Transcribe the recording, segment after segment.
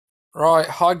Right,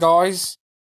 hi guys.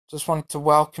 Just wanted to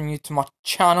welcome you to my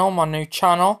channel, my new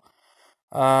channel.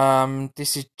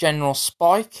 This is General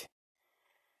Spike.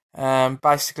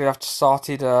 Basically, I've just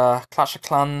started Clash of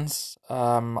Clans.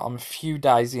 I'm a few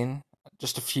days in,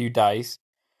 just a few days.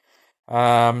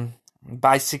 Um,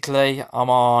 Basically, I'm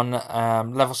on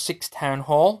level 6 Town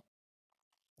Hall.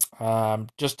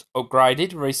 Just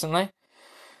upgraded recently.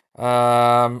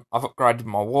 I've upgraded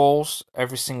my walls.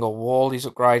 Every single wall is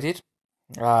upgraded.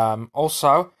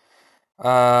 Also,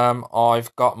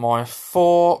 I've got my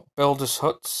 4 builders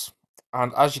huts,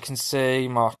 and as you can see,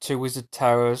 my 2 wizard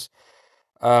towers.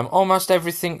 Almost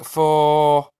everything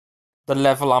for the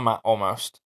level I'm at,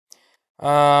 almost.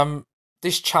 Um,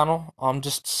 this channel, I'm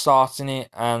just starting it,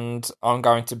 and I'm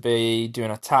going to be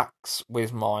doing attacks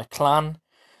with my clan,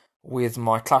 with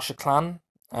my Clash of Clan.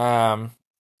 Um,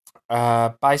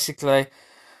 Basically,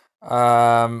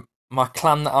 my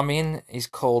clan that I'm in is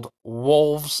called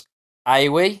Wolves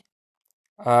AoE.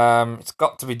 It's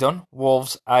got to be done.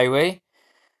 Wolves AoE.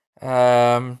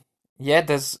 Um, yeah,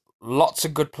 there's lots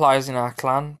of good players in our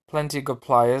clan. Plenty of good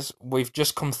players. We've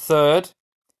just come third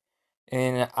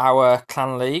in our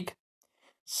clan league.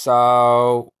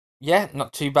 So, yeah,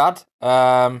 not too bad.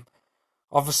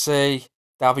 Obviously,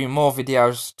 there'll be more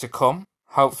videos to come,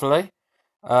 hopefully.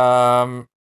 Um,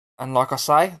 and like I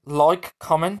say, like,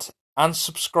 comment, and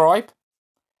subscribe.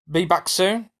 Be back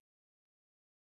soon.